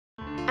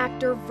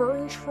Actor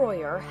Verne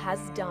has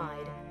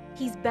died.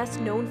 He's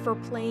best known for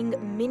playing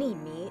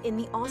Mini-Me in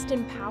the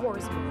Austin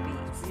Powers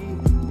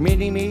movies.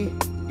 Mini-Me,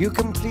 you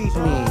complete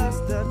me.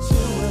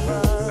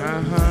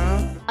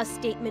 A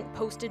statement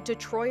posted to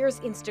Troyer's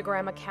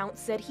Instagram account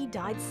said he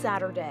died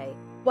Saturday.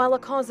 While a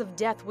cause of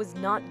death was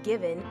not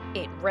given,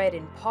 it read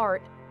in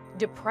part,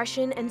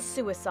 "Depression and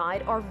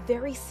suicide are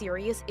very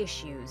serious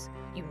issues.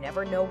 You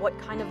never know what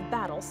kind of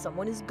battle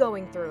someone is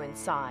going through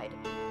inside.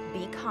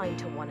 Be kind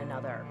to one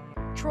another."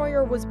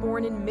 Troyer was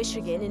born in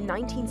Michigan in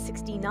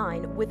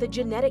 1969 with a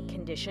genetic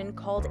condition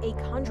called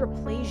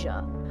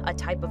achondroplasia, a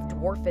type of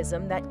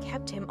dwarfism that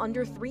kept him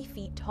under 3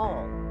 feet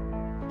tall.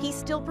 He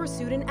still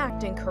pursued an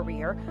acting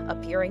career,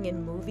 appearing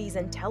in movies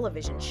and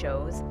television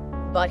shows,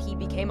 but he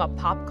became a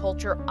pop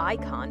culture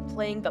icon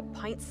playing the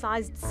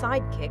pint-sized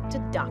sidekick to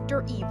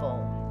Dr. Evil.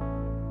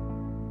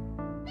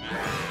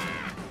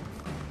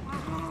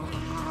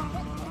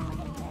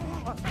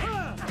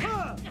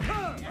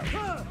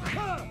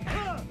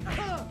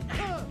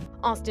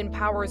 Austin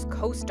Powers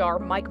co-star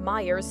Mike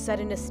Myers said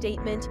in a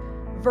statement,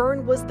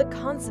 "Verne was the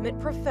consummate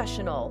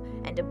professional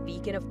and a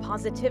beacon of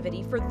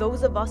positivity for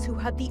those of us who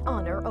had the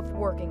honor of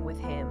working with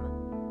him."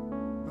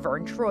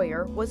 Verne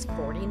Troyer was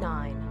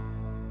 49.